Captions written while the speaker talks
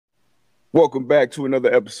Welcome back to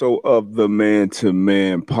another episode of the Man to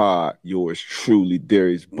Man Pod. Yours truly,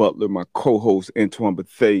 Darius Butler. My co-host Antoine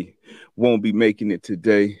Bethea won't be making it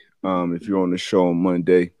today. If you're on the show on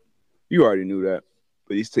Monday, you already knew that,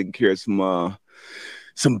 but he's taking care of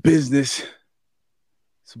some business,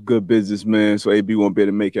 some good business, man. So AB won't be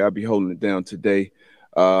able to make it. I'll be holding it down today.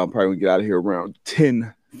 I'm probably gonna get out of here around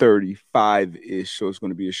 10:35 ish. So it's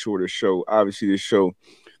going to be a shorter show. Obviously, this show,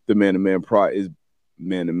 the Man to Man Pod, is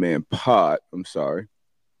Man to Man Pod. I'm sorry.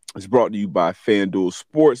 It's brought to you by FanDuel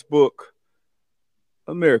Sportsbook,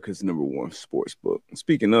 America's number one sportsbook.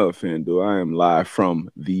 Speaking of FanDuel, I am live from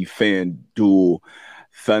the FanDuel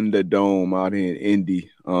Thunderdome out here in Indy.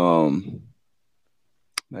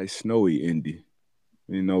 Nice snowy Indy.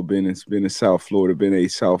 You know, been in South Florida, been a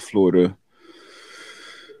South Florida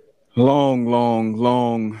long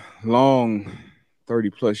 30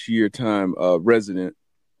 plus year time resident.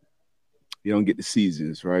 You don't get the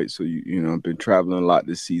seasons, right? So you know, I've been traveling a lot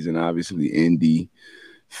this season. Obviously, Indy,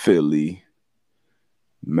 Philly,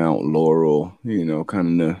 Mount Laurel, you know,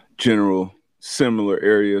 kind of the general similar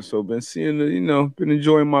area. So been seeing been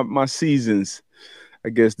enjoying my seasons, I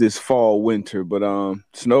guess, this fall, winter. But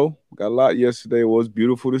snow, got a lot yesterday. It was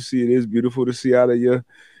beautiful to see. It is beautiful to see out of your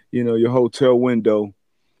hotel window,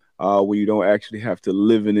 where you don't actually have to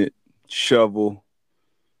live in it, shovel,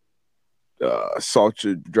 salt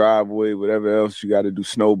your driveway, whatever else you got to do,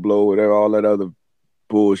 snow blow, whatever, all that other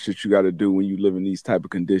bullshit you got to do when you live in these type of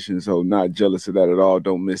conditions. So not jealous of that at all.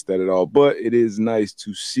 Don't miss that at all. But it is nice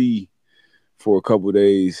to see for a couple of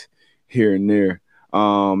days here and there.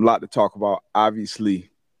 A lot to talk about. Obviously,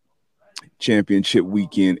 championship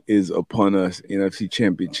weekend is upon us. NFC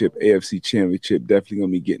Championship, AFC Championship. Definitely going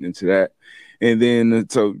to be getting into that. And then,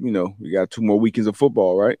 so, you know, we got 2 more weekends of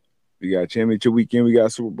football, right? We got championship weekend. We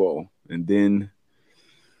got Super Bowl. And then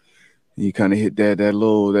you kind of hit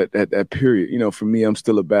that period. You know, for me, I'm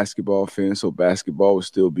still a basketball fan, so basketball will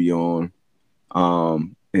still be on.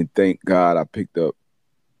 And thank God I picked up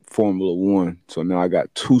Formula One. So now I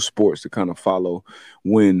got 2 sports to kind of follow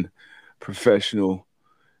when professional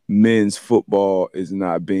men's football is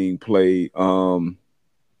not being played.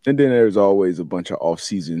 And then there's always a bunch of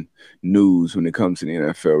off-season news when it comes to the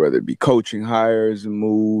NFL, whether it be coaching hires and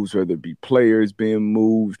moves, whether it be players being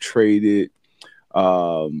moved, traded,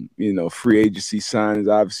 free agency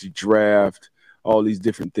signings, obviously draft, all these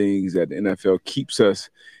different things that the NFL keeps us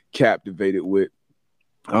captivated with.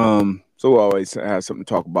 So we'll always have something to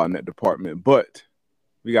talk about in that department. But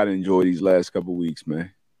we got to enjoy these last couple of weeks, man.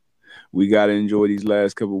 We got to enjoy these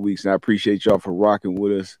last couple of weeks. And I appreciate y'all for rocking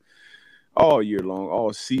with us all year long,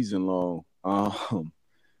 all season long.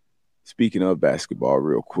 Speaking of basketball,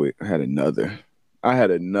 real quick, I had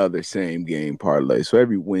another same game parlay. So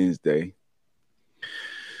every Wednesday,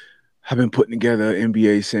 I've been putting together an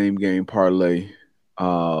NBA same game parlay.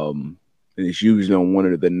 And it's usually on one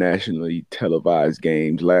of the nationally televised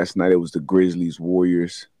games. Last night it was the Grizzlies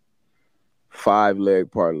Warriors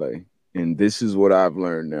 5-leg parlay. And this is what I've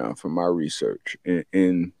learned now from my research.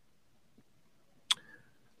 And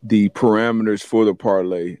the parameters for the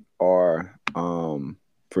parlay are,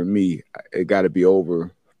 for me, it got to be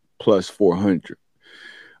over plus 400.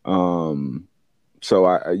 So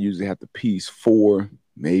I usually have to piece 4,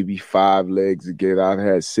 maybe 5 legs together. I've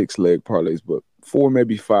had 6-leg parlays, but 4,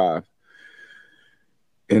 maybe 5.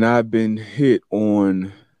 And I've been hit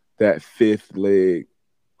on that 5th leg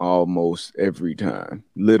almost every time,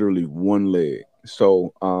 literally 1 leg.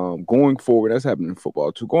 So going forward, that's happening in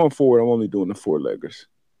football too. Going forward, I'm only doing the 4-leggers.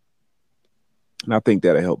 And I think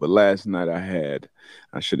that'll help. But last night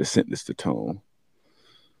I should have sent this to Tone.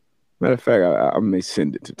 Matter of fact, I may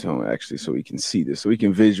send it to Tone actually so he can see this, so he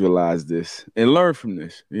can visualize this and learn from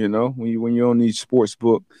this. You know, when you're on these sports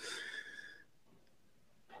book,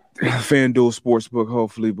 FanDuel Sportsbook,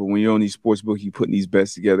 hopefully, but when you're on these sportsbook, you putting these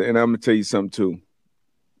bets together. And I'm gonna tell you something too.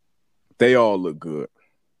 They all look good.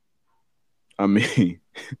 I mean,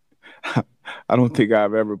 I don't think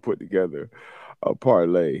I've ever put together a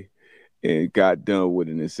parlay and got done with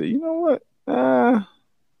it and said, you know what?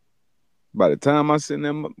 By the time I send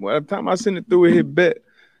it through and hit bet,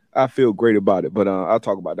 I feel great about it. But I'll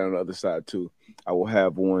talk about that on the other side too. I will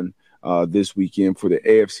have one this weekend for the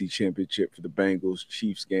AFC Championship for the Bengals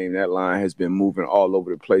Chiefs game. That line has been moving all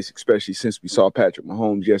over the place, especially since we saw Patrick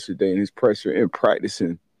Mahomes yesterday and his pressure in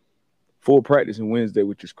practicing, full practicing Wednesday,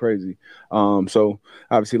 which is crazy. So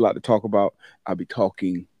obviously a lot to talk about. I'll be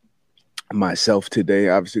talking myself today.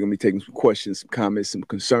 Obviously going to be taking some questions, some comments, some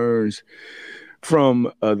concerns from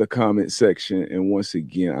the comment section. And once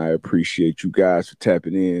again, I appreciate you guys for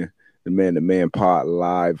tapping in. The Man to Man Pod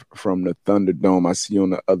live from the Thunderdome. I see you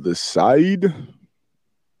on the other side.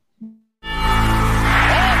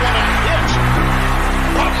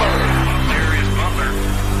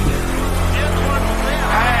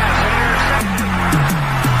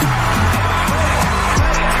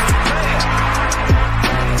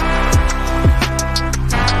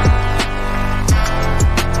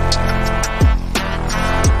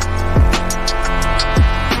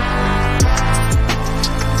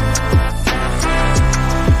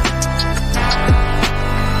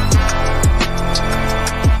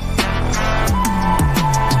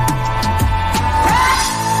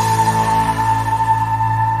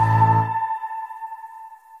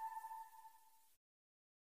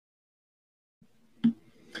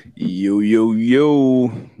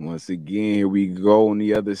 Yo. Once again, here we go on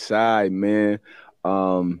the other side, man.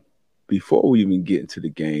 Um, Before we even get into the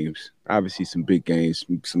games, obviously some big games,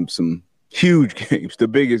 some huge games, the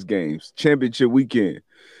biggest games. Championship weekend,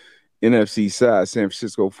 NFC side, San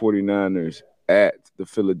Francisco 49ers at the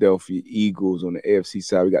Philadelphia Eagles. On the AFC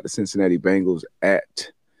side, we got the Cincinnati Bengals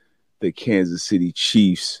at the Kansas City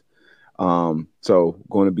Chiefs. So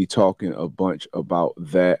going to be talking a bunch about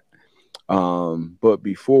that. But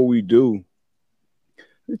before we do,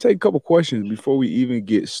 let me take a couple questions before we even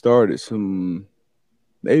get started. Some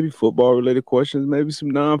maybe football related questions, maybe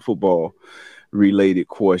some non-football related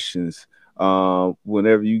questions.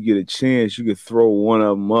 Whenever you get a chance, you can throw one of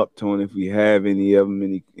them up, Tony, if we have any of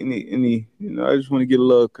them. Any. I just want to get a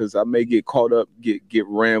look because I may get caught up, get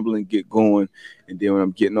rambling, get going, and then when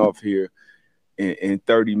I'm getting off here in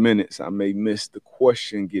 30 minutes, I may miss the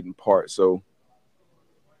question getting part. So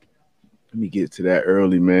let me get to that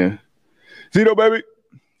early, man. Zito, baby.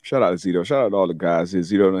 Shout out to Zito. Shout out to all the guys here.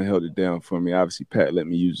 Zito done held it down for me. Obviously, Pat let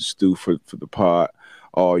me use the stew for the pod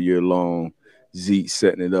all year long. Zeke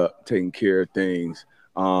setting it up, taking care of things.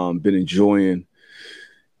 Been enjoying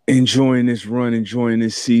this run, enjoying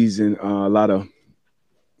this season. A lot of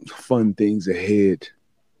fun things ahead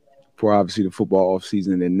for obviously the football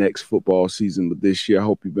offseason and the next football season. But this year, I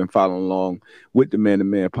hope you've been following along with the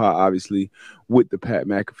Man-to-Man pod, obviously, with the Pat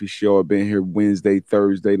McAfee Show. I've been here Wednesday,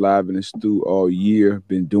 Thursday, live in the stew all year.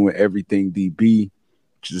 Been doing Everything DB,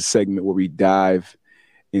 which is a segment where we dive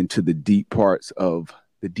into the deep parts of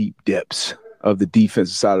the deep depths of the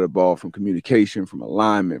defensive side of the ball, from communication, from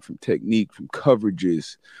alignment, from technique, from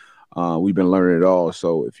coverages. We've been learning it all.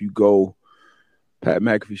 So if you go Pat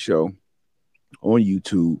McAfee Show on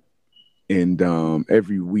YouTube, and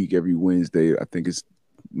every week, every Wednesday, I think it's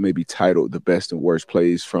maybe titled The Best and Worst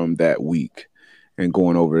Plays from that week, and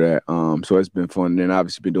going over that. So it's been fun. And then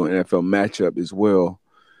obviously been doing NFL matchup as well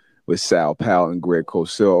with Sal Powell and Greg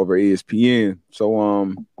Cosell over ESPN.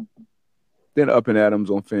 So then Up and Adams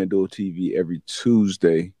on FanDuel TV every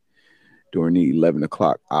Tuesday during the 11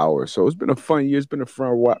 o'clock hour. So it's been a fun year. It's been a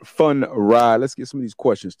fun ride. Let's get some of these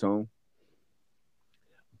questions, Tone.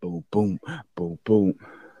 Boom, boom, boom, boom.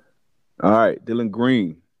 All right, Dylan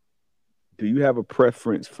Green. Do you have a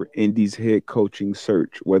preference for Indy's head coaching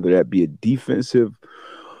search, whether that be a defensive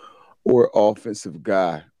or offensive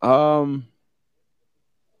guy?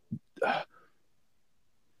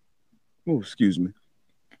 Excuse me.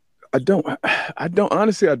 I don't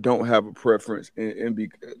honestly, I don't have a preference. And the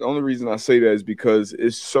only reason I say that is because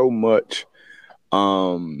it's so much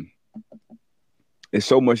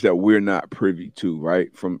that we're not privy to,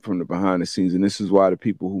 right, from the behind the scenes. And this is why the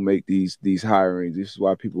people who make these hirings, this is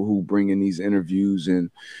why people who bring in these interviews and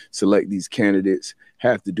select these candidates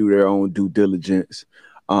have to do their own due diligence,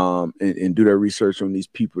 and do their research on these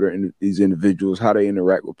people, these individuals, how they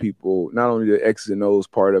interact with people, not only the X's and O's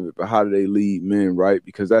part of it, but how do they lead men, right?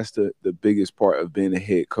 Because that's the biggest part of being a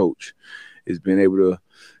head coach, is being able to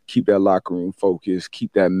keep that locker room focused,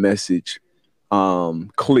 keep that message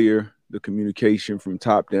clear, the communication from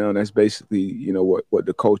top down. That's basically, what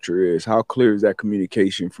the culture is. How clear is that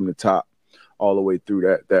communication from the top all the way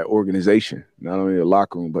through that organization, not only the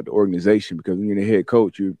locker room, but the organization? Because when you're the head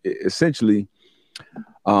coach, you're essentially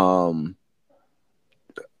like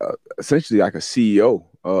a CEO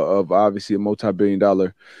of obviously a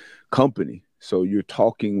multi-billion-dollar company. So you're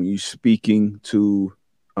talking, when you're speaking to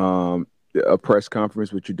a press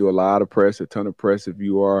conference, which you do a lot of press, a ton of press. If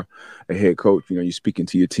you are a head coach, you're speaking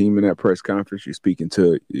to your team in that press conference. You're speaking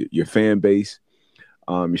to your fan base.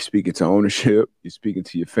 You're speaking to ownership. You're speaking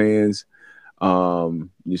to your fans.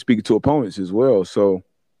 You're speaking to opponents as well. So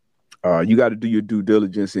you got to do your due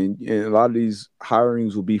diligence, and a lot of these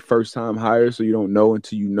hirings will be first-time hires, so you don't know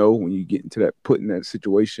until you know when you get into that, put in that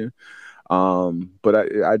situation.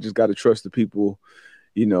 But I just got to trust the people,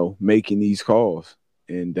 making these calls.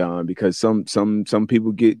 And because some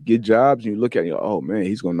people get jobs, and you look at it, oh man,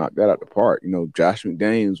 he's gonna knock that out the park. Josh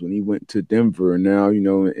McDaniels when he went to Denver, and now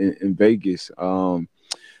in Vegas,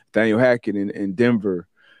 Daniel Hackett in Denver,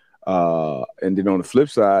 and then on the flip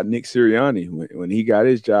side, Nick Sirianni when he got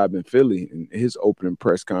his job in Philly, and his opening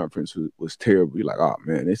press conference was terrible. You're like, oh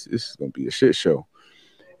man, this is gonna be a shit show.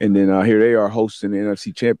 And then here they are hosting the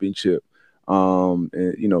NFC Championship, and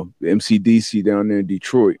the MCDC down there in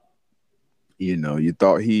Detroit. You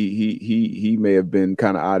thought he may have been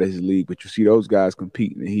kind of out of his league, but you see those guys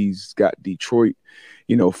competing, and he's got Detroit,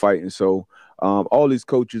 fighting. So all these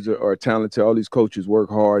coaches are talented. All these coaches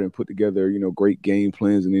work hard and put together, great game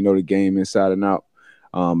plans, and they know the game inside and out.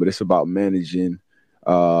 But it's about managing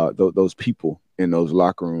those people in those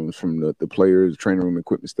locker rooms, from the players, training room,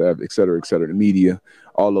 equipment staff, et cetera, the media,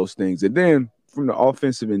 all those things. And then from the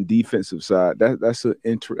offensive and defensive side, that's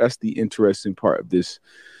the interesting part of this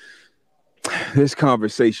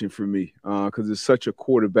conversation for me, because it's such a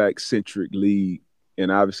quarterback-centric league,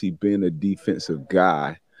 and obviously being a defensive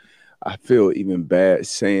guy, I feel even bad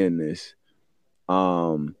saying this.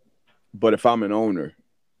 But if I'm an owner,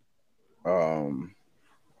 and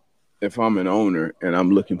I'm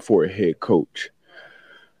looking for a head coach,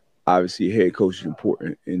 obviously head coach is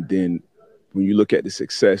important. And then when you look at the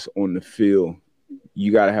success on the field,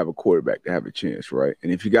 you got to have a quarterback to have a chance, right?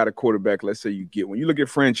 And if you got a quarterback, let's say when you look at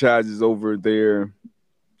franchises over their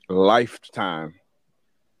lifetime,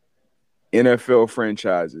 NFL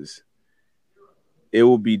franchises, it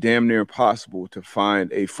will be damn near impossible to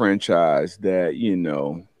find a franchise that, in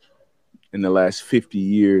the last 50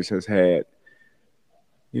 years has had,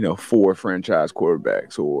 4 franchise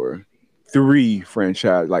quarterbacks or 3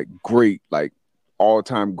 franchise, great,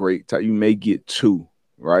 all-time great. You may get 2,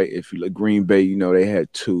 right? If you look Green Bay, they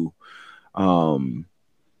had 2.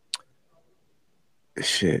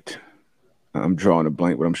 I'm drawing a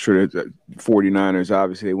blank, but I'm sure that 49ers,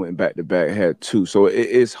 obviously, they went back-to-back, had 2. So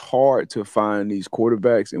it's hard to find these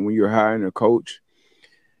quarterbacks. And when you're hiring a coach,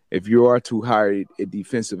 if you are to hire a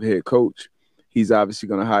defensive head coach, he's obviously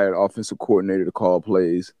going to hire an offensive coordinator to call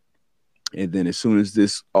plays. And then as soon as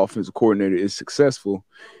this offensive coordinator is successful,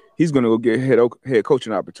 he's going to go get head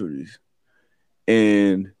coaching opportunities.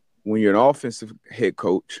 And when you're an offensive head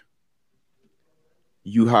coach,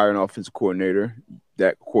 you hire an offensive coordinator,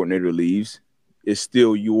 that coordinator leaves. It's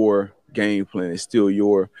still your game plan. It's still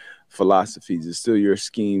your philosophies. It's still your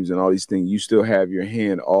schemes and all these things. You still have your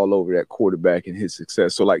hand all over that quarterback and his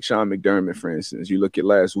success. So like Sean McDermott, for instance, you look at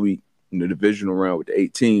last week in the divisional round with the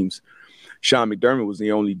 8 teams, Sean McDermott was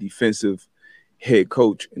the only defensive head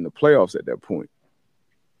coach in the playoffs at that point.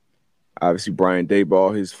 Obviously, Brian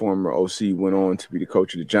Daboll, his former OC, went on to be the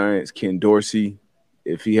coach of the Giants. Ken Dorsey,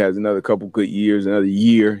 if he has another couple good years, another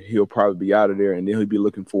year, he'll probably be out of there, and then he'll be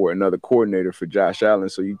looking for another coordinator for Josh Allen.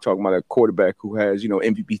 So you're talking about a quarterback who has,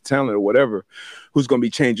 MVP talent or whatever, who's going to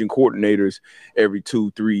be changing coordinators every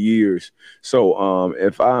 2-3 years. So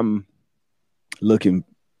if I'm looking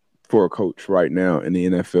for a coach right now in the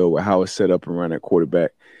NFL with how it's set up around that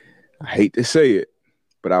quarterback, I hate to say it,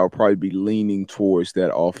 but I would probably be leaning towards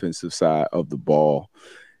that offensive side of the ball.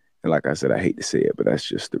 And like I said, I hate to say it, but that's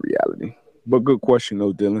just the reality. But good question,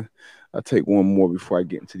 though, Dylan. I'll take one more before I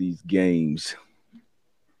get into these games.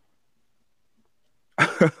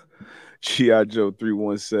 G.I. Joe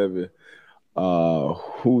 317.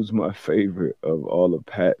 Who's my favorite of all of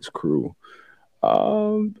Pat's crew?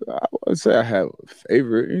 I would say I have a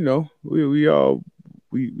favorite. We all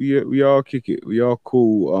kick it. We all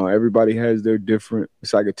cool. Everybody has their different.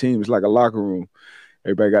 It's like a team. It's like a locker room.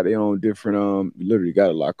 Everybody got their own different. Literally got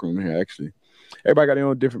a locker room here actually. Everybody got their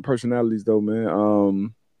own different personalities though,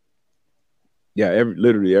 man.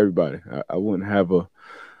 Literally everybody. I wouldn't have a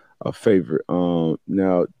favorite. Now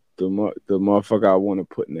the motherfucker I want to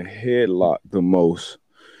put in the headlock the most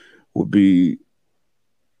would be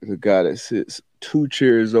the guy that sits 2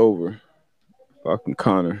 chairs over fucking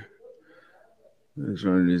Connor. He's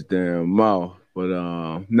running his damn mouth. But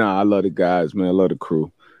I love the guys, man. I love the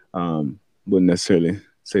crew. Wouldn't necessarily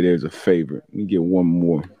say there's a favorite. Let me get one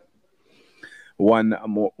more.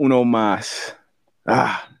 Uno más.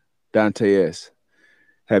 Dante S.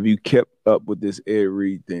 Have you kept up with this Ed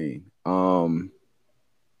Reed thing?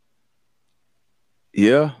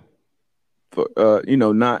 Yeah.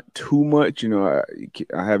 Not too much. I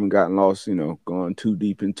haven't gotten lost, gone too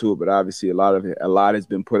deep into it, but obviously a lot has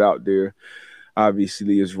been put out there.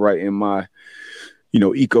 Obviously it's right in my,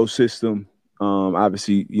 ecosystem.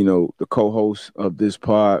 Obviously, the co-host of this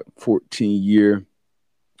pod, 14-year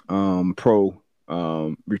pro,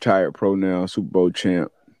 retired pro now, Super Bowl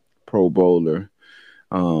champ, Pro Bowler,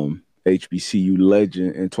 HBCU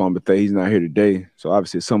legend, Antoine Bethea. He's not here today. So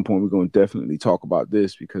obviously at some point we're going to definitely talk about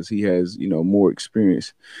this because he has, more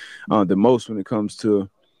experience than most when it comes to,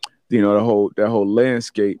 that whole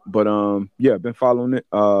landscape. But I've been following it.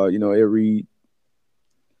 Ed Reed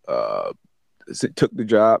took the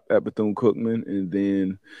job at Bethune-Cookman, and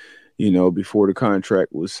then, before the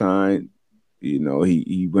contract was signed,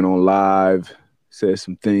 he went on live, said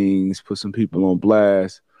some things, put some people on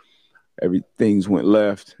blast. Everything's went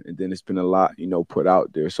left, and then it's been a lot, put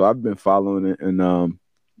out there. So I've been following it, and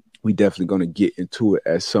we definitely going to get into it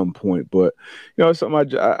at some point. But it's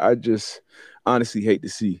something I just honestly hate to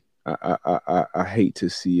see. I hate to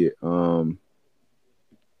see it. I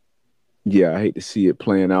hate to see it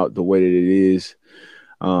playing out the way that it is.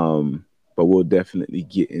 But but we'll definitely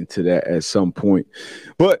get into that at some point.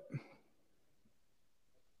 But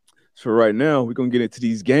so right now, we're going to get into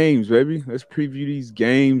these games, baby. Let's preview these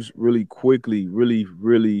games really quickly. Really,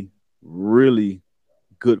 really, really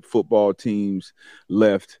good football teams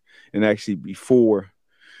left. And actually, before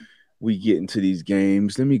we get into these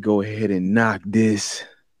games, let me go ahead and knock this.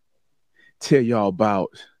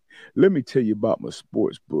 Let me tell you about my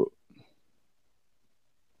sports book.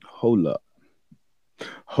 Hold up.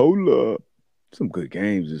 Some good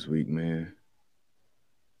games this week, man.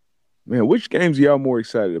 Man, which games are y'all more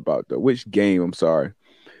excited about, though? Which game, I'm sorry,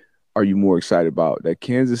 are you more excited about? That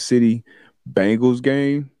Kansas City Bengals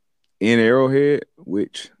game in Arrowhead,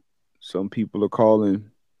 which some people are calling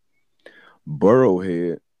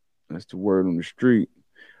Burrowhead. That's the word on the street.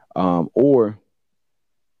 Or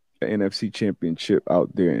the NFC Championship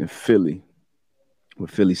out there in Philly with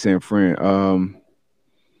Philly San Fran.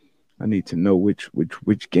 I need to know which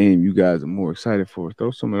game you guys are more excited for. Throw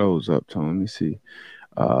some of those up, Tom. Let me see.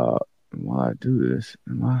 While I do this,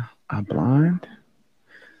 am I blind?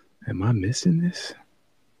 Am I missing this?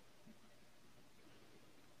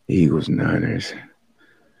 Eagles, Niners.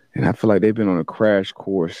 And I feel like they've been on a crash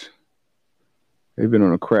course. They've been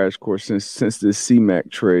on a crash course since the C-Mac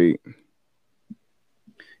trade.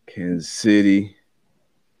 Kansas City.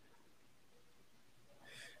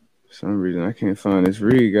 For some reason, I can't find this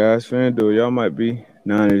read, guys. FanDuel, y'all might be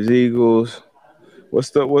Niners, Eagles. What's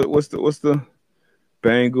the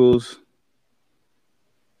Bengals?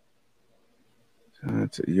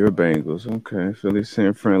 Your Bengals, okay. Philly,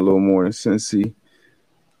 San Fran, a little more than Cincy.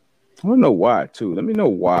 I want to know why, too. Let me know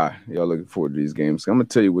why y'all looking forward to these games. I'm going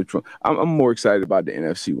to tell you which one. I'm more excited about the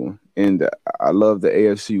NFC one. And I love the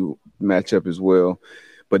AFC matchup as well.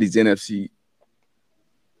 But these NFC,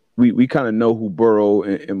 we kind of know who Burrow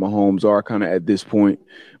and Mahomes are kind of at this point.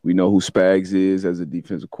 We know who Spags is as a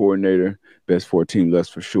defensive coordinator. Best 14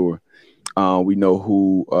 left for sure. We know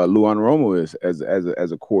who Lou Anarumo is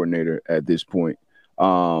as a coordinator at this point.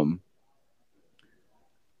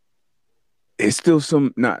 It's still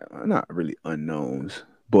some not really unknowns,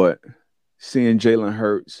 but seeing Jalen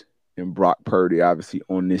Hurts and Brock Purdy obviously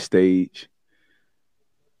on this stage.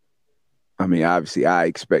 I mean, obviously, I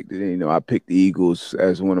expected it. I picked the Eagles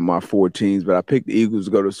as one of my 4 teams, but I picked the Eagles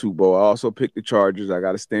to go to the Super Bowl. I also picked the Chargers. I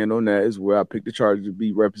got to stand on that as well. I picked the Chargers to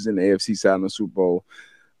be representing the AFC side in the Super Bowl.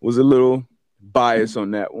 Was a little biased on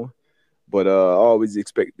that one. But I always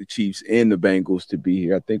expect the Chiefs and the Bengals to be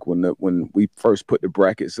here. I think when we first put the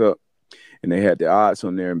brackets up and they had the odds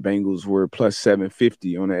on there and Bengals were plus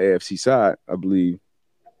 750 on the AFC side, I believe,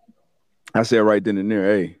 I said right then and there,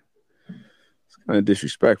 hey, it's kind of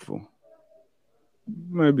disrespectful.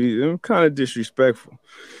 Maybe kind of disrespectful.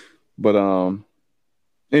 But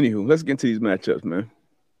anywho, let's get into these matchups, man.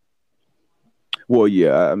 Well,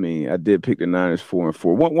 yeah, I mean, I did pick the Niners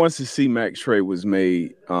 4-4. Once the C-Mac trade was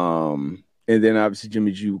made, and then obviously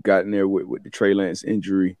Jimmy G got in there with the Trey Lance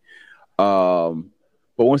injury. But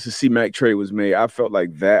once the C-Mac trade was made, I felt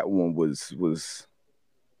like that one was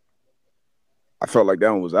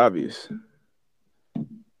obvious.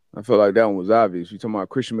 You're talking about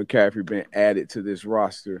Christian McCaffrey being added to this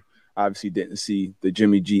roster. Obviously didn't see the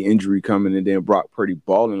Jimmy G injury coming and then Brock Purdy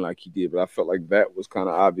balling like he did, but I felt like that was kind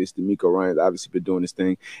of obvious. D'Amico Ryan's obviously been doing his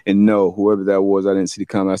thing. And no, whoever that was, I didn't see the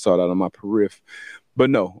comment. I saw it out on my periph. But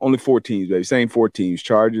no, only 4 teams, baby. Same 4 teams.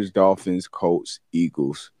 Chargers, Dolphins, Colts,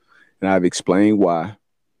 Eagles. And I've explained why.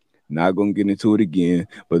 Not going to get into it again,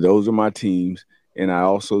 but those are my teams. And I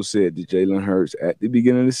also said that Jalen Hurts at the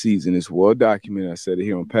beginning of the season is well documented. I said it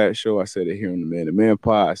here on Pat's show. I said it here on the Man to Man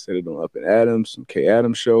Pod. I said it on Up and Adams, on K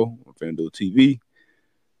Adams show, on FanDuel TV,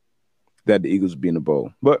 that the Eagles would be in the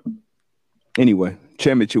bowl. But anyway,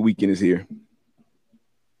 championship weekend is here.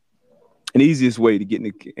 And the easiest way to get in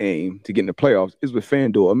the game, to get in the playoffs, is with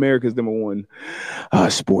FanDuel, America's #1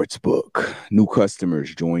 sports book. New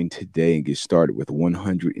customers join today and get started with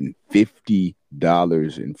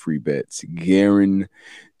 $150 in free bets.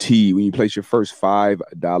 Guaranteed. When you place your first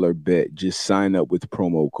 $5 bet, just sign up with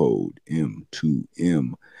promo code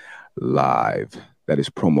M2M Live. That is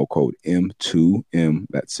promo code M2M.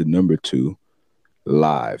 That's the number 2.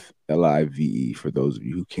 Live, Live, for those of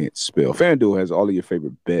you who can't spell. FanDuel has all of your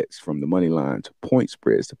favorite bets from the money line to point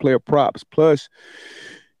spreads to player props. Plus,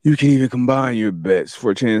 you can even combine your bets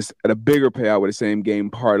for a chance at a bigger payout with the same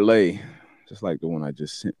game parlay, just like the one I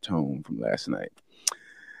just sent home from last night.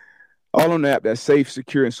 All on the app that's safe,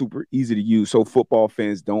 secure, and super easy to use, so football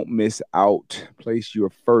fans don't miss out. Place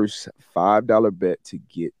your first $5 bet to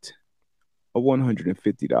get a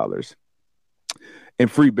 $150. and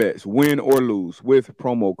free bets, win or lose, with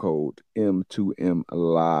promo code M2M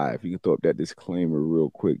Live. You can throw up that disclaimer real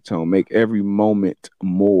quick, Tone. Make every moment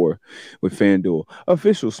more with FanDuel,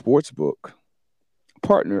 official sportsbook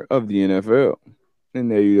partner of the NFL. And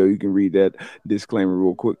there you go. You can read that disclaimer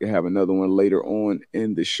real quick. I have another one later on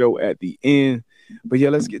in the show at the end. But yeah,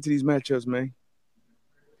 let's get to these matchups, man.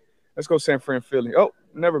 Let's go San Fran, Philly. Oh,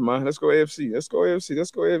 never mind. Let's go AFC. Let's go AFC. Let's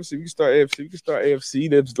go AFC. We can start AFC. We can start AFC.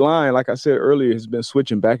 This line, like I said earlier, has been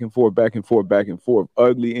switching back and forth, back and forth, back and forth.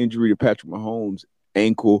 Ugly injury to Patrick Mahomes'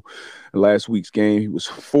 ankle in last week's game. He was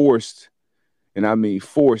forced, and I mean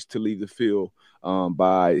forced, to leave the field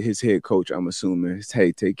by his head coach, I'm assuming.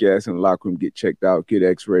 Hey, take your ass in the locker room, get checked out, get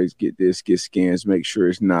x-rays, get this, get scans, make sure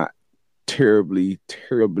it's not terribly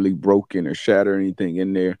broken or shattered or anything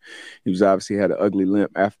in there. He was obviously had an ugly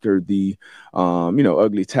limp after the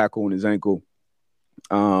ugly tackle on his ankle.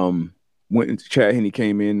 Went into Chad Henne,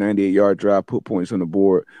 came in, 98-yard drive, put points on the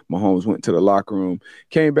board. Mahomes went to the locker room,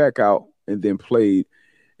 came back out, and then played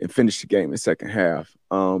and finished the game in the second half.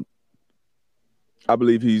 I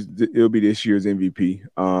believe it'll be this year's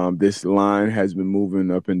MVP. This line has been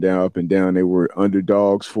moving up and down, up and down. They were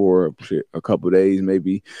underdogs for a couple of days,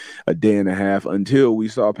 maybe a day and a half, until we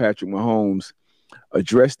saw Patrick Mahomes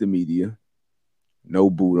address the media,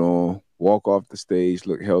 no boot on, walk off the stage,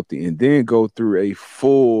 look healthy, and then go through a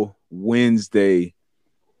full Wednesday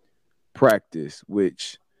practice,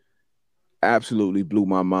 which absolutely blew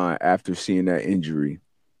my mind after seeing that injury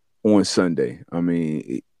on Sunday. I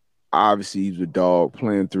mean, obviously he's a dog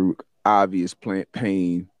playing through obvious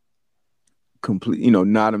pain, complete,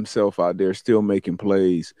 not himself out there, still making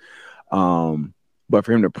plays. But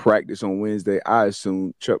for him to practice on Wednesday, I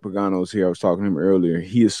assume Chuck Pagano's here. I was talking to him earlier.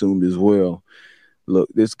 He assumed as well, look,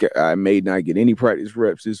 this guy may not get any practice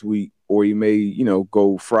reps this week, or he may,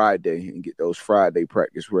 go Friday and get those Friday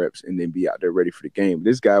practice reps and then be out there ready for the game. But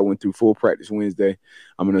this guy went through full practice Wednesday.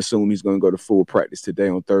 I'm going to assume he's going to go to full practice today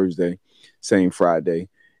on Thursday, same Friday,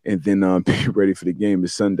 and then be ready for the game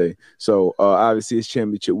this Sunday. So obviously it's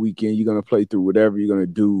championship weekend. You're going to play through whatever you're going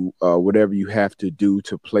to do, whatever you have to do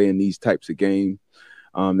to play in these types of games.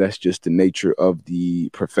 That's just the nature of the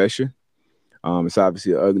profession. It's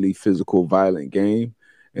obviously an ugly, physical, violent game.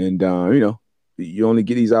 And, you only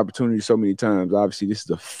get these opportunities so many times. Obviously, this is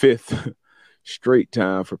the fifth straight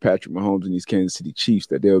time for Patrick Mahomes and these Kansas City Chiefs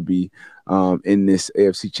that they'll be in this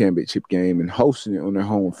AFC Championship game and hosting it on their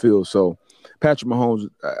home field. So Patrick Mahomes,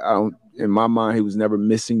 in my mind, he was never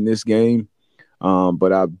missing this game.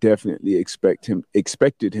 But I definitely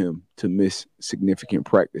expected him to miss significant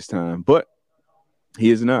practice time. But he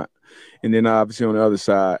is not. And then obviously on the other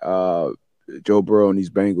side, Joe Burrow and these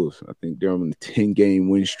Bengals, I think they're on a 10-game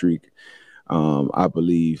win streak, I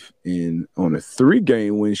believe, and on a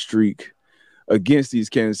 3-game win streak against these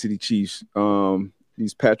Kansas City Chiefs,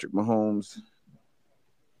 these Patrick Mahomes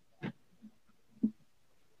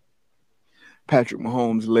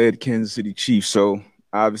led Kansas City Chiefs. So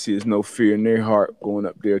obviously there's no fear in their heart going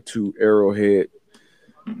up there to Arrowhead.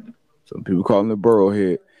 Some people call them the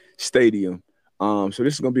Burrowhead Stadium. So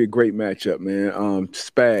this is going to be a great matchup, man.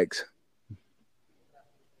 Spags,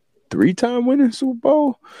 3-time winning Super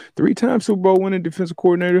Bowl, 3-time Super Bowl winning defensive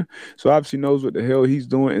coordinator. So obviously knows what the hell he's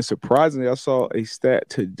doing. And surprisingly, I saw a stat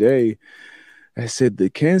today that said the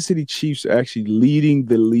Kansas City Chiefs are actually leading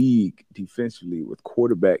the league defensively with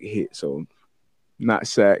quarterback hits. So not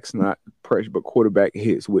sacks, not pressure, but quarterback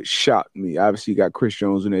hits, which shocked me. Obviously, you got Chris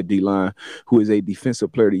Jones in that D-line, who is a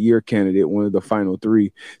Defensive Player of the Year candidate, one of the final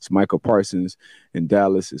 3. It's Michael Parsons in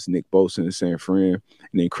Dallas. It's Nick Bosa in San Fran. And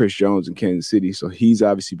then Chris Jones in Kansas City. So he's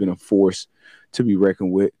obviously been a force to be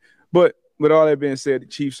reckoned with. But with all that being said, the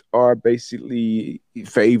Chiefs are basically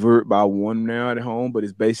favored by 1 now at home, but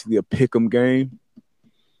it's basically a pick 'em game.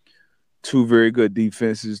 2 very good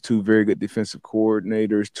defenses, 2 very good defensive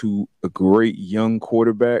coordinators, 2 great young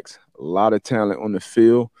quarterbacks, a lot of talent on the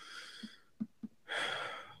field.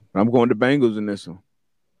 I'm going to Bengals in this one.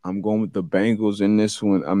 I'm going with the Bengals in this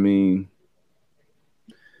one. I mean,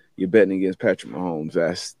 you're betting against Patrick Mahomes.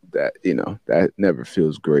 That never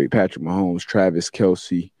feels great. Patrick Mahomes, Travis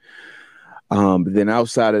Kelce. But then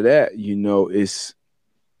outside of that,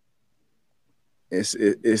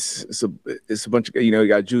 it's a bunch of, you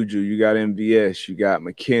got Juju, you got MVS, you got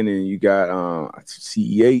McKinnon, you got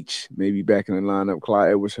CEH, maybe back in the lineup, Clyde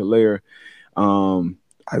Edwards-Helaire,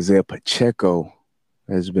 Isaiah Pacheco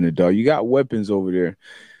has been a dog. You got weapons over there.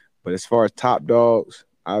 But as far as top dogs,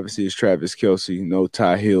 obviously it's Travis Kelce, no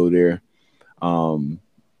Ty Hill there.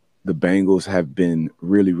 The Bengals have been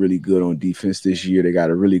really, really good on defense this year. They got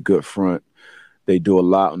a really good front. They do a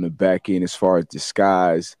lot on the back end as far as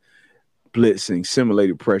disguise. blitzing,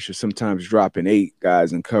 simulated pressure, sometimes dropping 8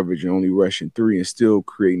 guys in coverage and only rushing 3 and still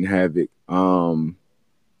creating havoc.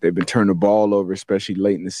 They've been turning the ball over, especially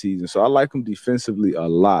late in the season. So I like them defensively a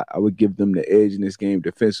lot. I would give them the edge in this game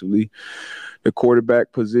defensively. The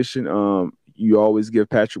quarterback position, you always give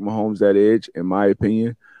Patrick Mahomes that edge, in my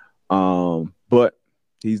opinion. But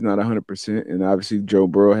he's not 100%, and obviously Joe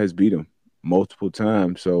Burrow has beat him multiple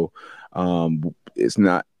times. So it's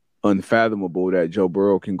not unfathomable that Joe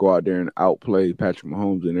Burrow can go out there and outplay Patrick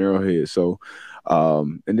Mahomes in Arrowhead. So,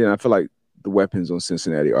 and then I feel like the weapons on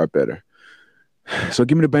Cincinnati are better. So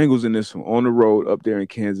give me the Bengals in this one, on the road up there in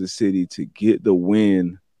Kansas City to get the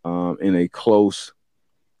win in a close,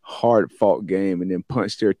 hard-fought game and then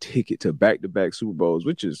punch their ticket to back-to-back Super Bowls,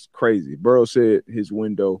 which is crazy. Burrow said his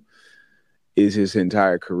window is his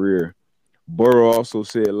entire career. Burrow also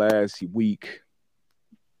said last week,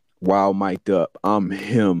 while mic'd up, I'm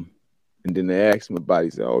him. And then they asked him about it.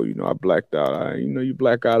 He said, I blacked out. You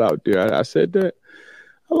black out there. I said that.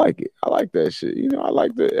 I like it. I like that shit. I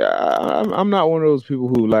like that. I'm not one of those people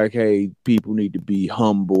who like, hey, people need to be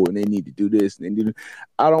humble and they need to do this. And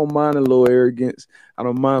I don't mind a little arrogance. I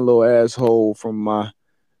don't mind a little asshole from my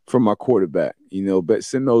quarterback, but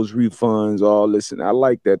send those refunds, all this. And I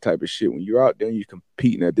like that type of shit. When you're out there and you're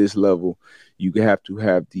competing at this level, you have to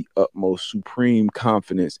have the utmost supreme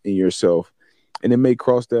confidence in yourself. And it may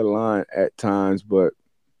cross that line at times, but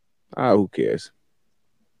who cares?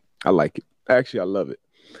 I like it. Actually, I love it.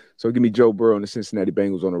 So give me Joe Burrow and the Cincinnati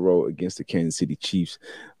Bengals on the road against the Kansas City Chiefs.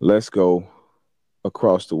 Let's go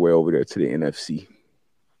across the way over there to the NFC.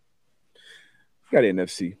 Got the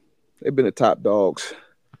NFC. They've been the top dogs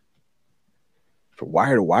for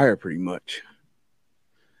wire to wire pretty much.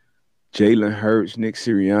 Jalen Hurts, Nick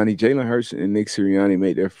Sirianni. Jalen Hurts and Nick Sirianni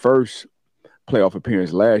made their first playoff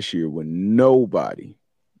appearance last year with nobody.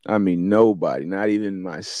 I mean, nobody, not even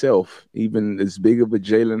myself, even as big of a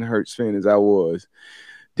Jalen Hurts fan as I was,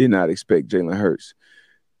 did not expect Jalen Hurts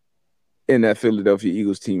in that Philadelphia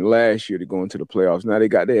Eagles team last year to go into the playoffs. Now they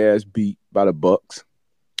got their ass beat by the Bucs.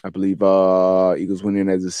 I believe Eagles went in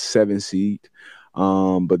as a 7 seed.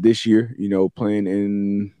 But this year, playing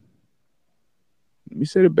in, let me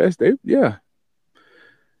say the best.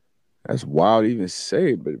 That's wild to even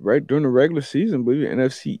say, but right during the regular season, I believe the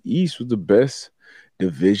NFC East was the best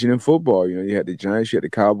division in football. You had the Giants, you had the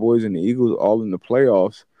Cowboys, and the Eagles all in the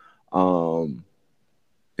playoffs.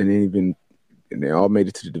 And they all made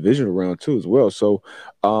it to the divisional round too as well. So,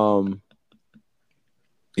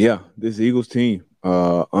 this Eagles team,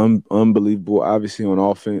 unbelievable. Obviously on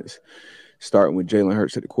offense, starting with Jalen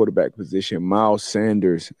Hurts at the quarterback position. Miles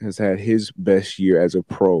Sanders has had his best year as a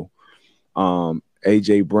pro.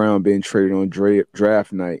 A.J. Brown being traded on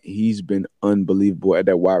draft night. He's been unbelievable at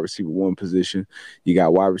that wide receiver 1 position. You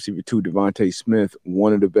got wide receiver 2, Devontae Smith,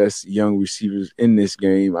 one of the best young receivers in this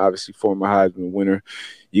game, obviously former Heisman winner.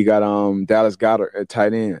 You got Dallas Goedert at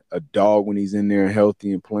tight end, a dog when he's in there and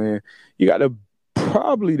healthy and playing. You got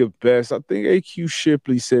probably the best. I think A.Q.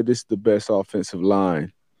 Shipley said this is the best offensive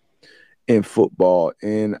line in football,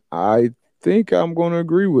 and I think I'm going to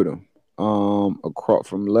agree with him. Across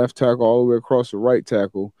from left tackle all the way across the right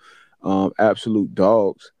tackle, absolute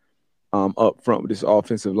dogs up front with this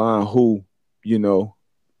offensive line who,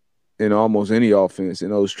 in almost any offense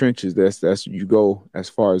in those trenches, that's you go as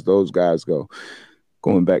far as those guys go.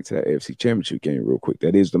 Going back to that AFC Championship game real quick,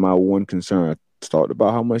 that is my one concern. I talked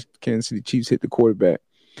about how much Kansas City Chiefs hit the quarterback.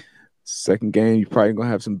 Second game, you're probably going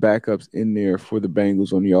to have some backups in there for the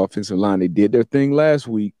Bengals on the offensive line. They did their thing last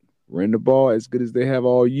week. Ran the ball as good as they have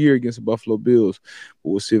all year against the Buffalo Bills. But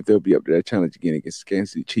we'll see if they'll be up to that challenge again against the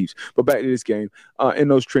Kansas City Chiefs. But back to this game. In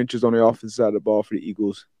those trenches on the offensive side of the ball for the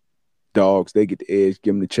Eagles, dogs, they get the edge,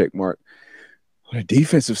 give them the check mark. On the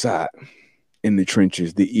defensive side, in the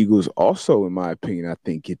trenches, the Eagles also, in my opinion, I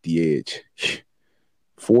think get the edge.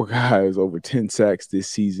 4 guys over 10 sacks this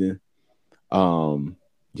season.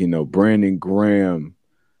 Brandon Graham,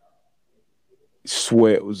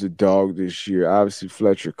 Sweat was a dog this year. Obviously,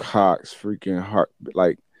 Fletcher Cox, freaking heart,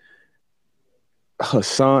 like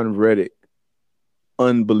Hassan Reddick,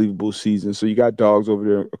 unbelievable season. So you got dogs over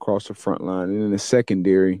there across the front line. And in the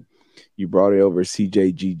secondary, you brought it over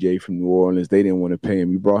CJ GJ from New Orleans. They didn't want to pay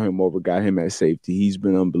him. You brought him over, got him at safety. He's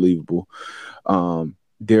been unbelievable.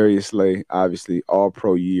 Darius Slay, obviously,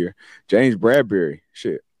 all-pro year. James Bradbury,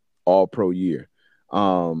 all-pro year.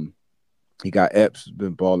 He got Epps,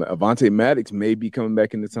 been balling. Avonte Maddox may be coming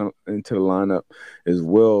back into the lineup as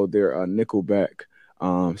well. They're a nickelback.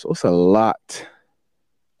 So it's a lot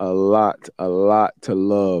to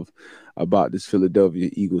love about this Philadelphia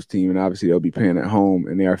Eagles team. And obviously they'll be playing at home,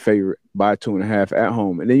 and they are favored by 2.5 at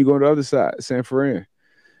home. And then you go to the other side, San Fran.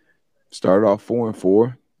 Started off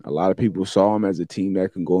 4-4. A lot of people saw him as a team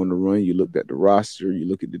that can go on the run. You looked at the roster, you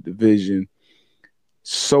look at the division.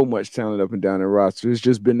 So much talent up and down the roster. It's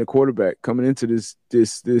just been the quarterback coming into this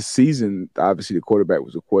season. Obviously, the quarterback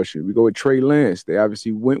was a question. We go with Trey Lance. They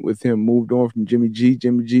obviously went with him, moved on from Jimmy G.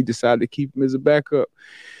 Jimmy G decided to keep him as a backup.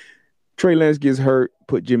 Trey Lance gets hurt,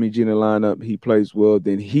 put Jimmy G in the lineup. He plays well,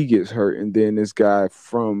 then he gets hurt, and then this guy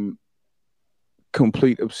from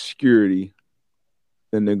complete obscurity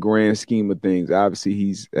in the grand scheme of things. Obviously,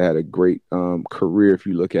 he's had a great career if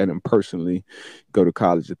you look at him personally. Go to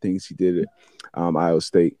college, the things he did at Iowa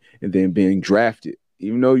State, and then being drafted.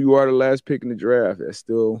 Even though you are the last pick in the draft, that's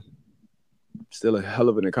still a hell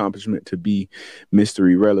of an accomplishment to be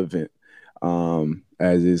mystery relevant.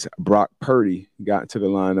 As is Brock Purdy got to the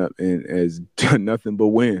lineup and has done nothing but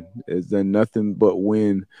win. Has done nothing but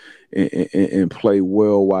win and play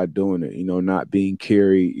well while doing it. Not being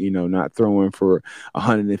carried, not throwing for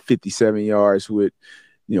 157 yards with,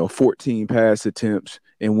 14 pass attempts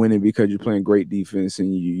and winning because you're playing great defense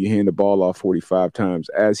and you hand the ball off 45 times.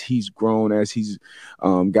 As he's grown, as he's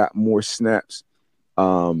got more snaps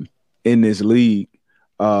in this league,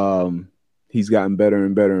 he's gotten better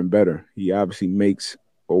and better and better. He obviously makes,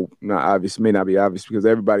 or not obvious, may not be obvious because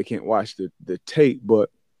everybody can't watch the tape, but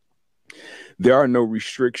there are no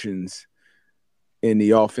restrictions in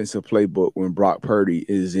the offensive playbook when Brock Purdy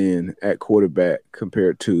is in at quarterback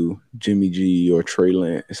compared to Jimmy G or Trey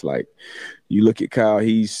Lance. It's like you look at Kyle,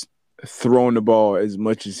 he's throwing the ball as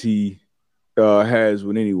much as he has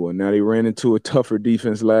with anyone. Now, they ran into a tougher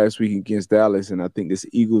defense last week against Dallas, and I think this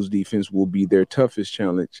Eagles defense will be their toughest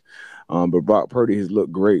challenge. But Brock Purdy has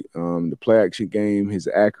looked great. The play-action game, his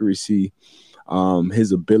accuracy,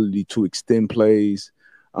 his ability to extend plays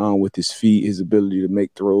with his feet, his ability to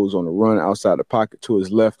make throws on the run outside the pocket to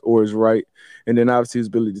his left or his right, and then obviously his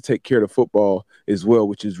ability to take care of the football as well,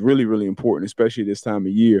 which is really, really important, especially this time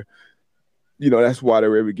of year. That's why they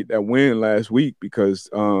were able to get that win last week because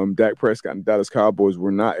Dak Prescott and Dallas Cowboys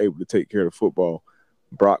were not able to take care of the football.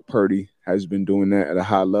 Brock Purdy has been doing that at a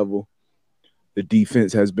high level. The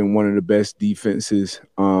defense has been one of the best defenses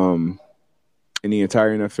in the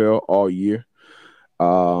entire NFL all year.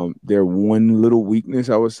 Their one little weakness,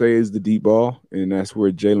 I would say, is the deep ball, and that's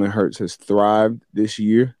where Jalen Hurts has thrived this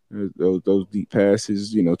year. Those deep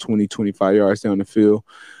passes, 20, 25 yards down the field.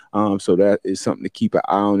 So that is something to keep an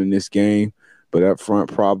eye on in this game. But up front,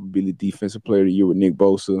 probably the defensive player of the year with Nick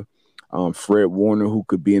Bosa. Fred Warner, who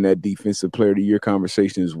could be in that defensive player of the year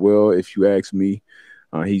conversation as well, if you ask me.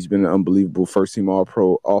 He's been an unbelievable first-team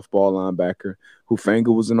All-Pro off-ball linebacker.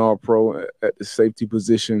 Hufanga was an All-Pro at the safety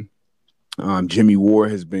position. Jimmy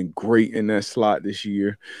Ward has been great in that slot this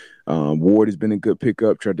year. Ward has been a good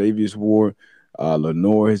pickup. Tre'Davious Ward.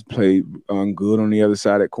 Lenore has played good on the other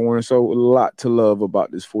side at corner. So a lot to love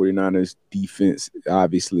about this 49ers defense,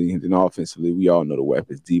 obviously. And then offensively, we all know the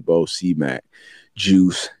weapons. Debo, C-Mac,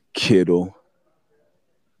 Juice, Kittle,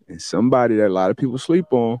 and somebody that a lot of people sleep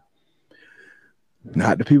on.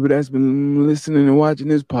 Not the people that's been listening and watching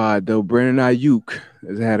this pod, though. Brandon Ayuk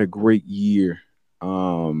has had a great year.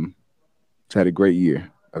 It's had a great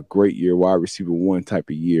year. A great year, wide receiver one type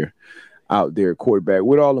of year. Out there, quarterback,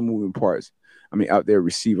 with all the moving parts. Out there,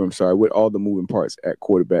 receiver, with all the moving parts at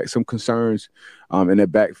quarterback. Some concerns in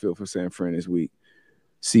that backfield for San Fran this week.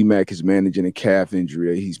 C-Mac is managing a calf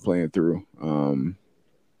injury that he's playing through.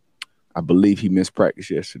 I believe he missed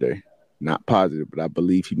practice yesterday. Not positive, but I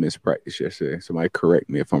believe he missed practice yesterday. Somebody correct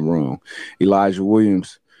me if I'm wrong. Elijah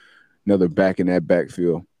Williams, another back in that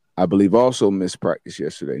backfield, I believe also missed practice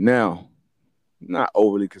yesterday. Now, not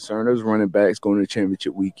overly concerned. Those running backs going to the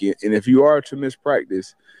championship weekend. And if you are to miss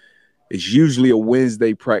practice, it's usually a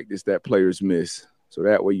Wednesday practice that players miss. So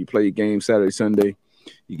that way you play your game Saturday, Sunday.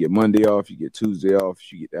 You get Monday off. You get Tuesday off.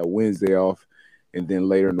 You get that Wednesday off. And then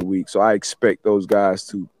later in the week. So I expect those guys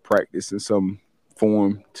to practice in some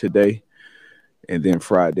form today. And then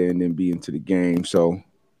Friday and then be into the game. So,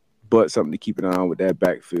 but something to keep an eye on with that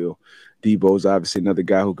backfield. Debo's obviously another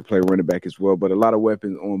guy who could play running back as well, but a lot of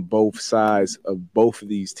weapons on both sides of both of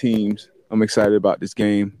these teams. I'm excited about this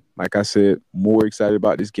game. Like I said, more excited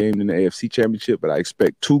about this game than the AFC Championship, but I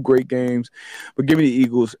expect two great games. But give me the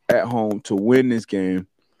Eagles at home to win this game.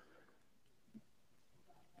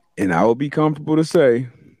 And I will be comfortable to say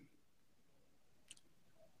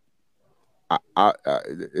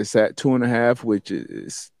it's at 2.5, which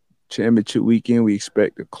is championship weekend. We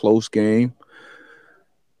expect a close game,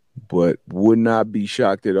 but would not be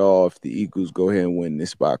shocked at all if the Eagles go ahead and win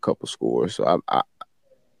this by a couple scores. So I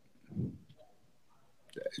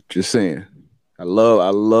just saying, I love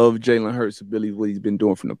Jalen Hurts' ability, what he's been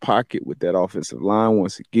doing from the pocket with that offensive line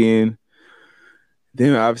once again.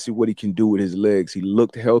 Then obviously what he can do with his legs. He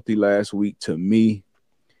looked healthy last week to me,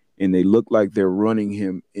 and they look like they're running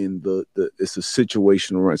him in the it's a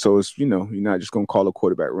situational run. So it's, you're not just gonna call a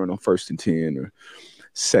quarterback run on 1st and 10 or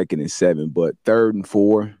 2nd and 7, but 3rd and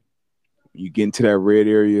 4, you get into that red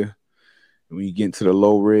area. When you get into the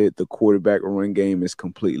low red, the quarterback run game is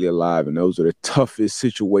completely alive, and those are the toughest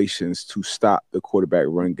situations to stop the quarterback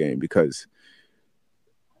run game, because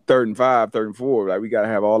 3rd and 5, 3rd and 4, like, we got to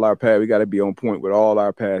have all our pass. We got to be on point with all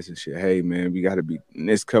our passing shit. Hey, man, we got to be in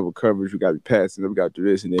this coverage. We got to be passing. We got to do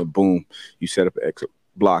this, and then boom, you set up an extra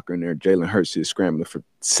blocker in there. Jalen Hurts is scrambling for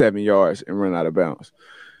 7 yards and run out of bounds.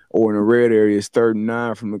 Or in the red area, it's 3rd and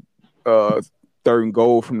 9 from the 3rd and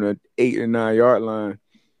goal from the 8 and 9 yard line.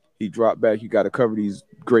 He dropped back. You got to cover these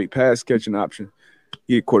great pass catching options.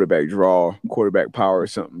 He had quarterback draw, quarterback power or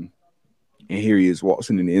something, and here he is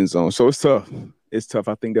waltzing in the end zone. So it's tough. It's tough.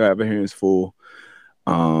 I think they'll have their hands full.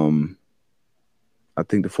 I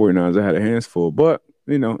think the 49ers will have their hands full. But,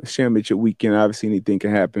 it's championship weekend. Obviously, anything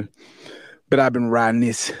can happen. But I've been riding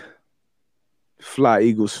this Fly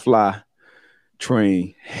Eagles Fly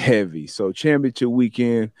train heavy. So championship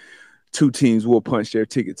weekend, 2 teams will punch their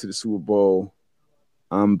ticket to the Super Bowl.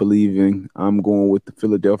 I'm going with the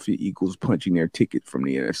Philadelphia Eagles punching their ticket from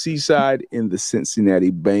the NFC side, and the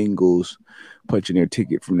Cincinnati Bengals punching their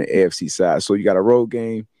ticket from the AFC side. So you got a road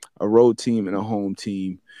game, a road team, and a home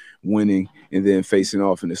team winning, and then facing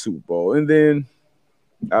off in the Super Bowl. And then,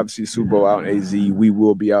 obviously, Super Bowl out in AZ. We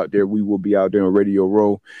will be out there. We will be out there on Radio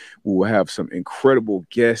Row. We will have some incredible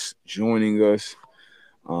guests joining us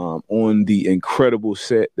on the incredible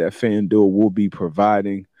set that FanDuel will be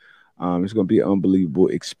providing. It's going to be an unbelievable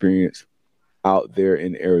experience out there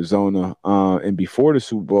in Arizona. And before the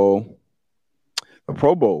Super Bowl, the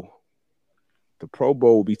Pro Bowl. The Pro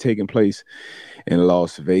Bowl will be taking place in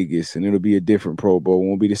Las Vegas, and it'll be a different Pro Bowl. It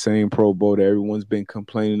won't be the same Pro Bowl that everyone's been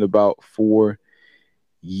complaining about for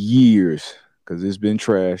years, because it's been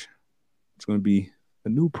trash. It's going to be a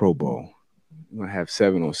new Pro Bowl. We're going to have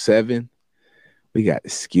 7-on-7. We got the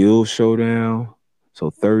Skills Showdown. So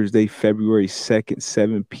Thursday, February 2nd,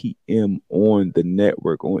 7 p.m. on the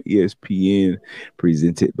network on ESPN,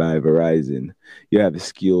 presented by Verizon. You have the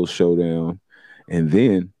Skills Showdown. And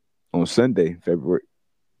then on Sunday, February,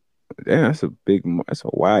 that's a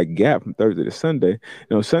wide gap from Thursday to Sunday.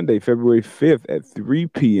 Sunday, February 5th at 3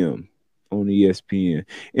 p.m. on ESPN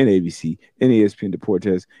and ABC and ESPN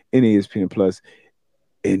Deportes and ESPN Plus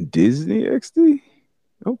and Disney XD.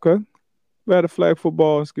 Okay. We had a flag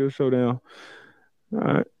football Skills Showdown.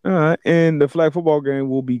 All right. And the flag football game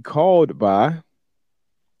will be called by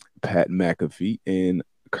Pat McAfee and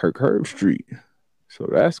Kirk Herbstreit. So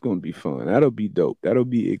that's going to be fun. That'll be dope. That'll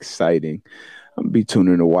be exciting. I'm going to be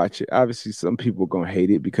tuning in to watch it. Obviously, some people are going to hate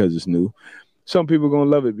it because it's new. Some people are going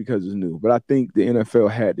to love it because it's new. But I think the NFL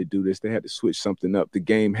had to do this. They had to switch something up. The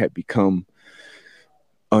game had become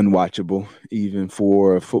unwatchable, even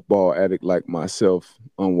for a football addict like myself,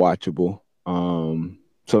 unwatchable.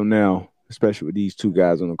 So now, especially with these 2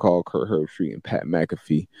 guys on the call, Kirk Herbstreit and Pat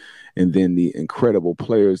McAfee, and then the incredible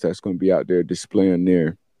players that's going to be out there displaying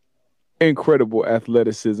their incredible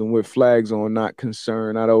athleticism with flags on, not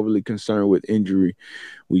overly concerned with injury.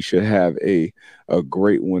 We should have a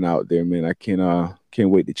great one out there, man. I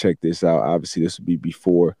can't wait to check this out. Obviously, this will be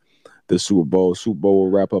before the Super Bowl. Super Bowl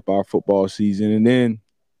will wrap up our football season, and then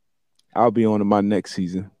I'll be on to my next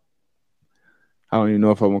season. I don't even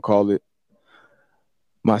know if I'm going to call it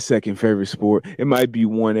my second favorite sport. It might be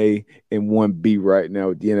 1A and 1B right now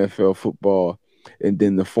with the NFL football, and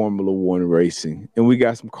then the Formula One racing. And we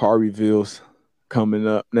got some car reveals coming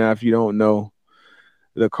up. Now, if you don't know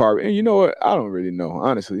the car, and you know what? I don't really know,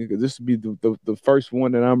 honestly, because this will be the first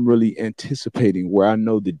one that I'm really anticipating, where I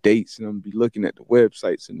know the dates, and I'm going to be looking at the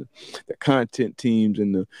websites and the content teams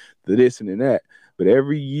and the this and that. But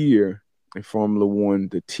every year in Formula One,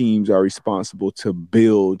 the teams are responsible to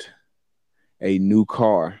build a new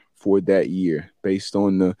car for that year based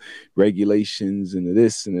on the regulations and the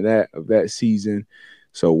this and the that of that season.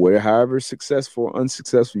 So however successful or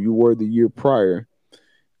unsuccessful you were the year prior,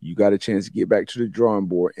 you got a chance to get back to the drawing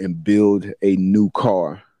board and build a new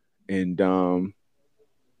car. And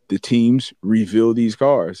the teams reveal these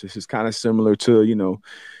cars. This is kind of similar to,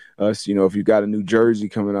 us, if you got a new jersey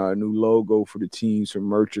coming out, a new logo for the team, some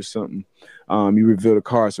merch or something, you reveal the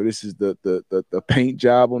car. So this is the paint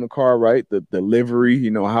job on the car, right? The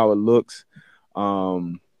livery, how it looks.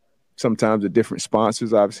 Sometimes the different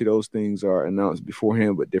sponsors, obviously those things are announced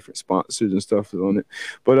beforehand, but different sponsors and stuff is on it.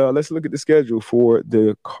 But let's look at the schedule for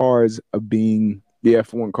the cars being the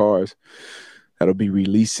F1 cars that'll be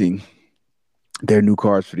releasing their new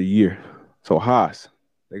cars for the year. So Haas,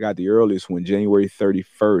 They got the earliest one, January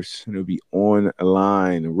 31st, and it'll be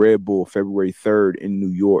online. Red Bull, February 3rd in New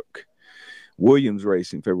York. Williams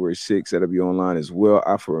Racing, February 6th. That'll be online as well.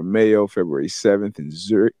 Alfa Romeo, February 7th in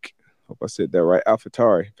Zurich. Hope I said that right.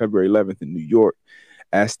 AlphaTauri, February 11th in New York.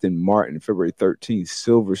 Aston Martin, February 13th.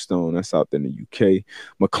 Silverstone, that's out there in the UK.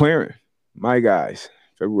 McLaren, my guys,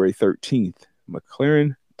 February 13th.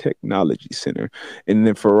 McLaren Technology Center. And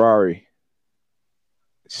then Ferrari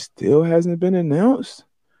still hasn't been announced.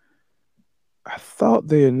 I thought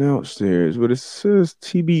they announced theirs, but it says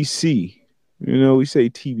TBC. You know, we say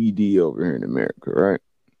TBD over here in America, right?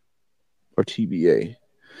 Or TBA.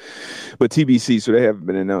 But TBC, so they haven't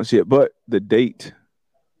been announced yet. But the date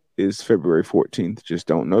is February 14th. Just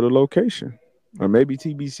don't know the location. Or maybe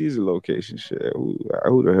TBC is a location. Shit,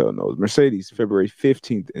 who the hell knows? Mercedes, February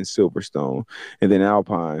 15th in Silverstone. And then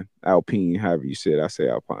Alpine, however you say it. I say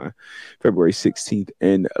Alpine. February 16th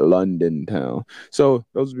in London town. So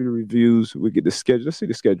those will be the reviews. We get the schedule. Let's see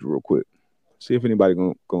the schedule real quick. See if anybody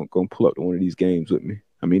gonna pull up to one of these games with me.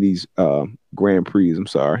 I mean, these Grand Prix, I'm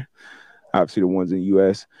sorry. Obviously, the ones in the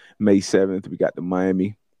U.S. May 7th, we got the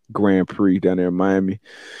Miami Grand Prix down there in Miami.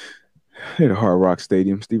 At Hard Rock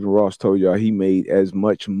Stadium. Stephen Ross told y'all he made as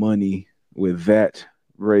much money with that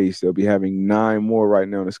race. They'll be having 9 more right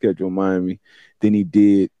now on the schedule in Miami than he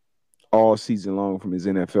did all season long from his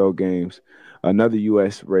NFL games. Another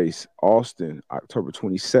U.S. race, Austin, October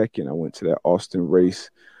 22nd. I went to that Austin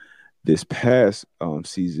race this past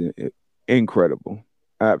season. Incredible.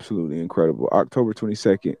 Absolutely incredible. October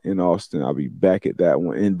 22nd in Austin. I'll be back at that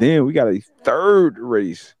one. And then we got a third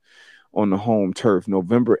race on the home turf,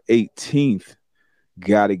 November 18th.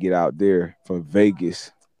 Got to get out there for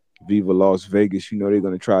Vegas. Viva Las Vegas. You know they're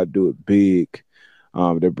going to try to do it big.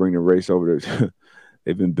 They're bringing the race over there.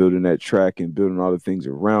 They've been building that track and building all the things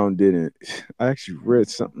around it. And I actually read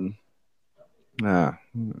something. Another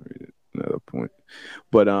point.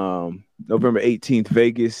 But November 18th,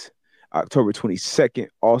 Vegas. October 22nd,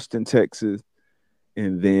 Austin, Texas.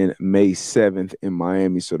 And then May 7th in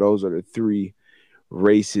Miami. So those are the 3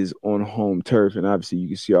 races on home turf, and obviously you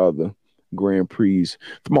can see all the Grand Prix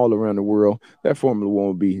from all around the world that Formula One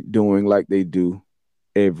will be doing like they do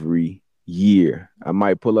every year. I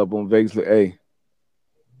might pull up on Vegas like, hey,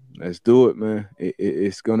 let's do it, man.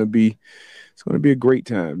 It's gonna be a great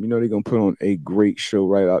time. You know they're gonna put on a great show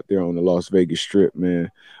right out there on the Las Vegas Strip, man.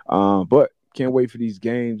 But can't wait for these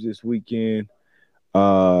games this weekend.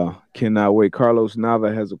 Cannot wait. Carlos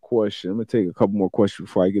Nava has a question. I'm gonna take a couple more questions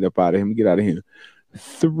before I get up out of here. Let me get out of here.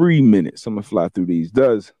 3 minutes. I'm gonna fly through these.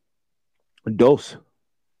 Does Lewis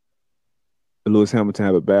Hamilton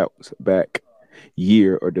have a back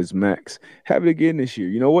year, or does Max have it again this year?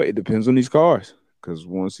 You know what? It depends on these cars. Because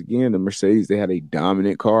once again, the Mercedes, they had a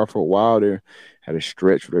dominant car for a while there. Had a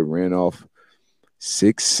stretch where they ran off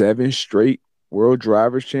 6, 7 straight World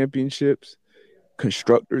Drivers' Championships.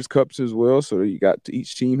 Constructors Cups as well, so you got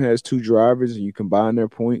each team has 2 drivers, and you combine their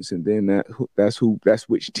points, and then that's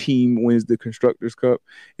which team wins the Constructors Cup,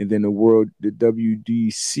 and then the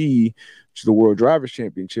WDC, which is the World Drivers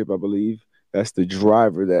Championship, I believe. That's the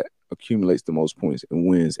driver that accumulates the most points and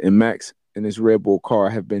wins. And Max and his Red Bull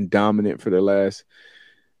car have been dominant for the last.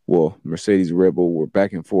 Well, Mercedes and Red Bull were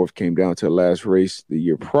back and forth, came down to the last race the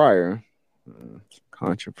year prior.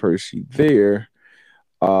 Controversy there.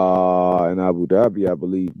 In Abu Dhabi, I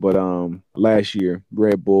believe. But last year,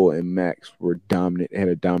 Red Bull and Max were dominant. They had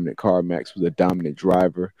a dominant car. Max was a dominant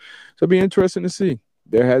driver. So it'll be interesting to see.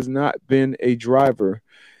 There has not been a driver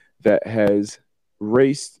that has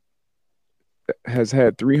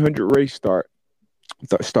had 300 race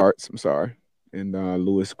starts. I'm sorry. And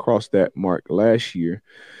Lewis crossed that mark last year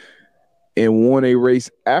and won a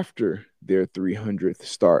race after their 300th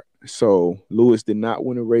start. So Lewis did not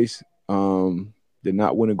win a race. Did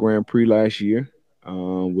not win a Grand Prix last year,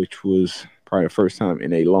 which was probably the first time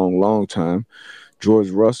in a long, long time.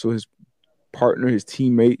 George Russell, his partner, his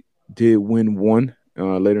teammate, did win one.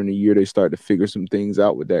 Later in the year, they started to figure some things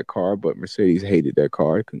out with that car, but Mercedes hated that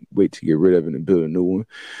car. They couldn't wait to get rid of it and build a new one.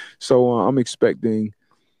 So I'm expecting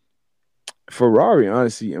Ferrari,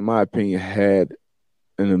 honestly, in my opinion, had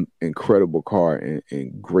an incredible car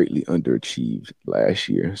and greatly underachieved last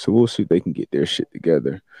year. So we'll see if they can get their shit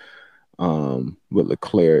together. With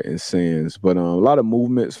Leclerc and Sainz, but a lot of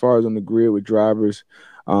movement as far as on the grid with drivers.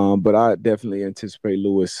 But I definitely anticipate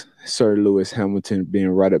Sir Lewis Hamilton being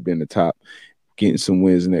right up in the top, getting some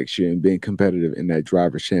wins next year and being competitive in that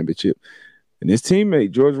drivers' championship. And his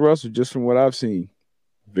teammate George Russell, just from what I've seen,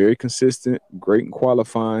 very consistent, great in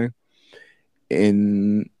qualifying,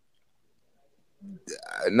 and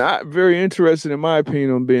not very interested, in my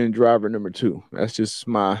opinion, on being driver number 2. That's just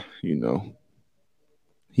my,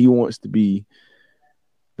 He wants to be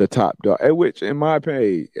the top dog, which, in my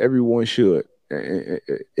opinion, everyone should.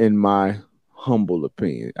 In my humble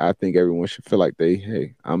opinion, I think everyone should feel like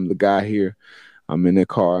hey, I'm the guy here. I'm in the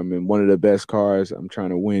car. I'm in one of the best cars. I'm trying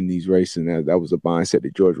to win these races. And that was a mindset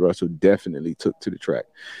that George Russell definitely took to the track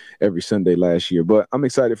every Sunday last year. But I'm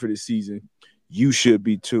excited for this season. You should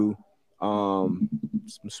be too. Some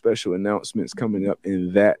special announcements coming up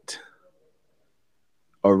in that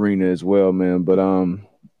arena as well, man. But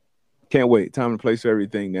can't wait. Time and place for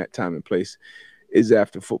everything. That time and place is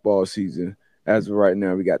after football season. As of right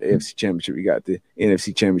now, we got the AFC Championship. We got the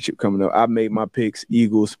NFC Championship coming up. I made my picks,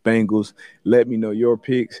 Eagles, Bengals. Let me know your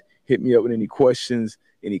picks. Hit me up with any questions,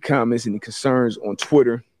 any comments, any concerns on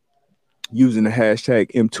Twitter using the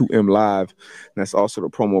hashtag M2MLive. That's also the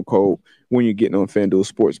promo code when you're getting on FanDuel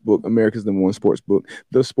Sportsbook, America's #1 sportsbook,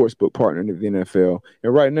 the sportsbook partner of the NFL.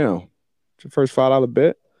 And right now, it's your first $5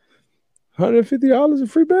 bet, $150 in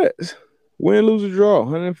free bets. Win, lose, or draw.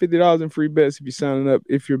 $150 in free bets if you're signing up.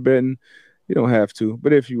 If you're betting, you don't have to.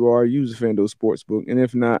 But if you are, use the FanDuel Sportsbook. And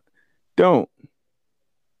if not, don't.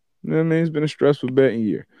 You know what I mean? It's been a stressful betting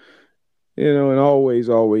year. You know, and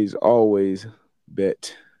always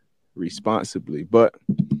bet responsibly. But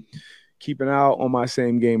keep an eye out on my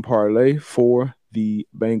same game parlay for the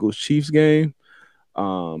Bengals Chiefs game.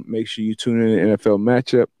 Make sure you tune in to the NFL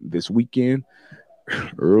matchup this weekend.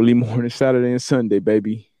 Early morning, Saturday and Sunday,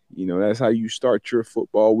 baby. You know, that's how you start your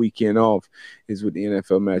football weekend off, is with the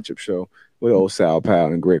NFL matchup show with old Sal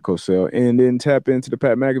Powell and Greg Cosell. And then tap into the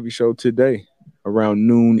Pat McAfee show today around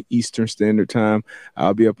noon Eastern Standard Time.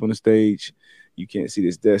 I'll be up on the stage. You can't see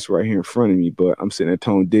this desk right here in front of me, but I'm sitting at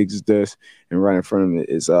Tone Diggs' desk, and right in front of me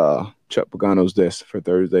is Chuck Pagano's desk for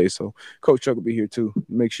Thursday. So Coach Chuck will be here too.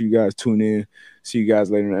 Make sure you guys tune in. See you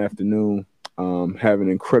guys later in the afternoon. Have an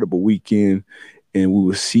incredible weekend. And we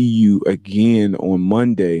will see you again on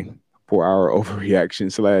Monday for our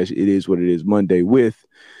overreaction / It Is What It Is Monday with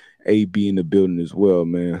AB in the building as well,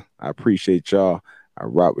 man. I appreciate y'all. I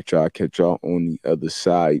rock with y'all. Catch y'all on the other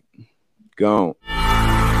side. Gone.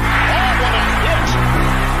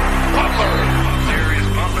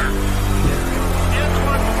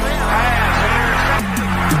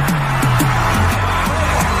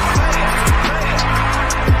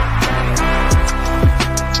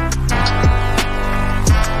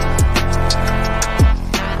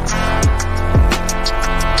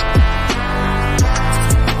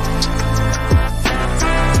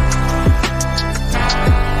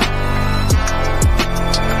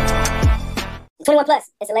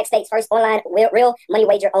 Plus in select states. First online real money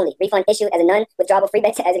wager only. Refund issued as a non-withdrawable free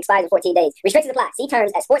bet as it expires in 14 days. Restrictions apply. See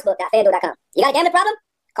terms at sportsbook.fanduel.com. You got a gambling problem?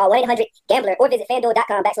 Call 1-800-GAMBLER or visit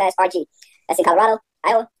fanduel.com/RG. That's in Colorado,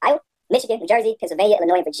 Iowa, Michigan, New Jersey, Pennsylvania,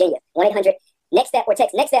 Illinois, and Virginia. 1-800-NEXT-STEP or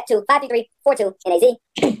text NEXT-STEP to 53342 NAZ.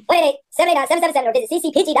 1-888-789-777 or visit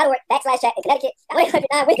ccpg.org/chat in Connecticut.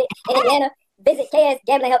 1-800-9-WITH-IT in Indiana. Visit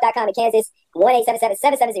ksgamblinghelp.com in Kansas.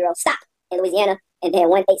 1-877-770-STOP in Louisiana. And then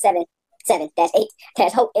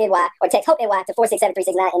 1-877-8-HOPE-NY or text HOPE-NY to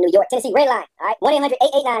 467-369 in New York. Tennessee, red line. All right.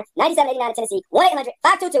 1-800-889-9789 in Tennessee.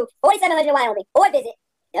 1-800-522-4700 in Wyoming. Or visit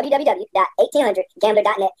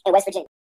www.1800gambler.net in West Virginia.